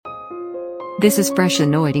This is Fresh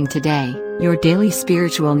Anointing Today, your daily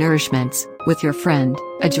spiritual nourishments, with your friend,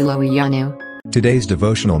 Ajulo Iyanu. Today's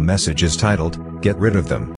devotional message is titled, Get Rid of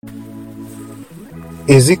Them.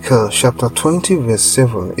 Ezekiel chapter 20 verse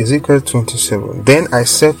 7, Ezekiel 27. Then I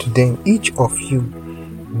said to them, each of you,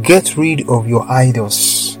 get rid of your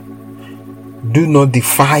idols. Do not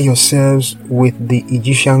defile yourselves with the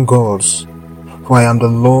Egyptian gods, for I am the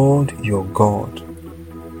Lord your God.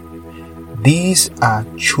 These are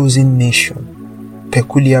chosen nation,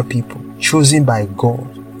 peculiar people, chosen by God.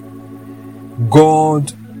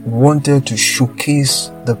 God wanted to showcase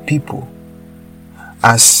the people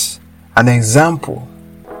as an example,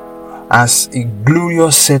 as a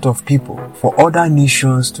glorious set of people for other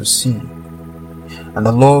nations to see. And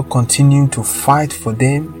the Lord continued to fight for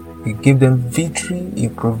them. He gave them victory. He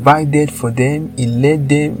provided for them. He led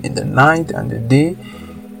them in the night and the day.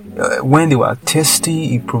 When they were thirsty,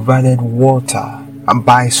 He provided water. And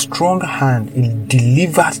by a strong hand, He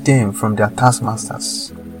delivered them from their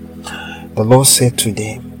taskmasters. The Lord said to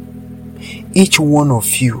them, each one of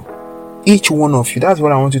you, that's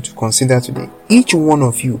what I want you to consider today. Each one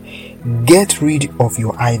of you, get rid of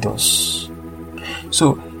your idols.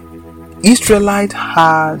 So, Israelites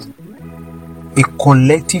had a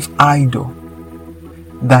collective idol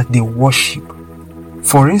that they worship.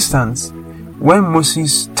 For instance, when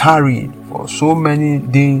Moses tarried for so many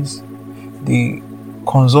days, they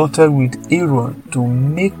consulted with Aaron to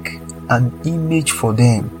make an image for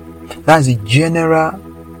them. That's a general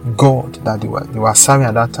God that they were serving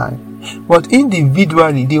at that time. But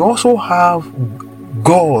individually, they also have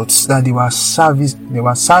gods that they were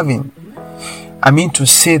serving. I mean to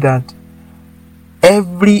say that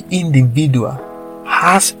every individual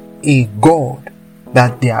has a God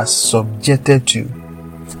that they are subjected to.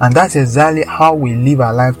 And that's exactly how we live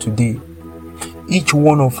our life today. Each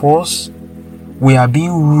one of us, we are being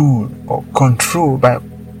ruled or controlled by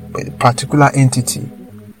a particular entity.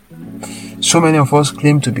 So many of us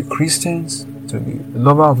claim to be Christians, to be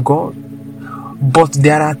lover of God. But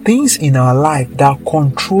there are things in our life that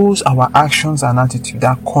controls our actions and attitude,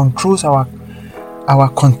 that controls our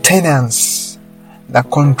contenance, that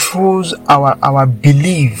controls our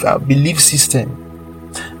belief system.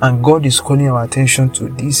 And God is calling our attention to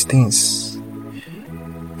these things.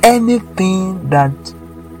 Anything that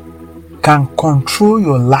can control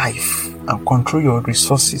your life and control your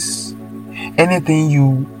resources, anything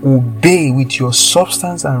you obey with your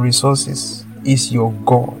substance and resources is your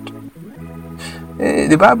God.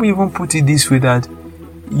 The Bible even put it this way, that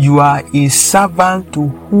you are a servant to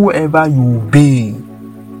whoever you obey.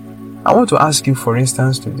 I want to ask you, for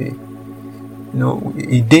instance, today,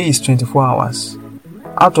 a day is 24 hours.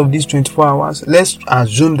 Out of these 24 hours, let's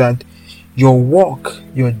assume that your work,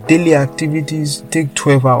 your daily activities take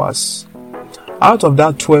 12 hours. Out of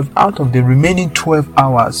the remaining 12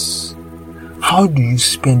 hours, how do you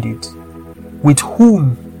spend it? With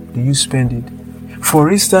whom do you spend it?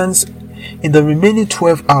 For instance, in the remaining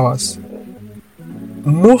 12 hours,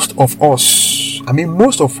 most of us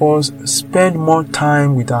spend more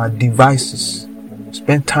time with our devices,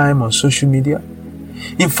 spend time on social media.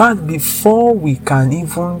 In fact, before we can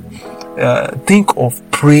even think of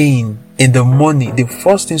praying in the morning, the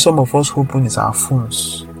first thing some of us open is our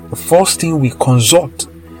phones. The first thing we consult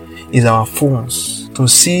is our phones to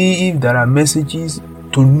see if there are messages,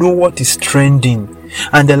 to know what is trending.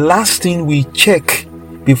 And the last thing we check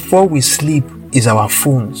before we sleep is our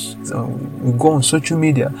phones. So we go on social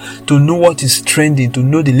media to know what is trending, to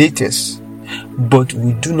know the latest. But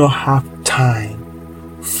we do not have time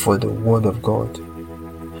for the Word of God.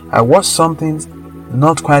 I watched something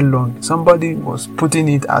not quite long. Somebody was putting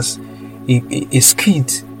it as a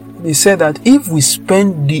skit. They said that if we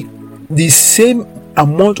spend the same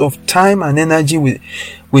amount of time and energy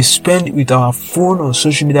we spend with our phone or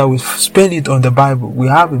social media, we spend it on the Bible, we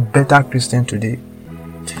have a better Christian today.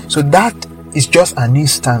 So that is just an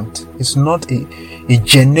instant. It's not a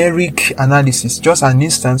generic analysis, just an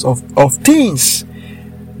instance of things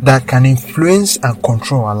that can influence and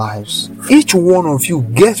control our lives. Each one of you,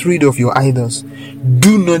 get rid of your idols.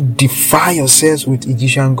 Do not defile yourselves with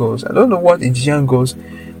Egyptian gods. I don't know what Egyptian gods,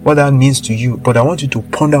 what that means to you, but I want you to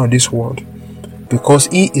ponder on this word, because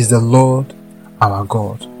He is the Lord our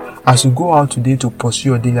God. As you go out today to pursue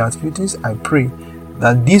your daily activities, I pray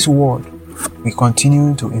that this word will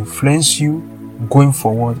continue to influence you going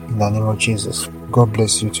forward in the name of Jesus. God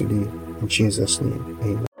bless you today. In Jesus' name,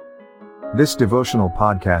 amen. This devotional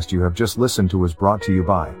podcast you have just listened to was brought to you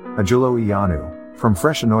by Ajulo Iyanu from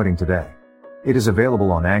Fresh Anointing Today. It is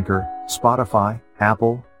available on Anchor, Spotify,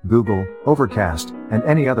 Apple, Google, Overcast, and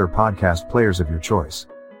any other podcast players of your choice.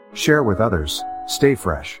 Share with others. Stay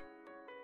fresh.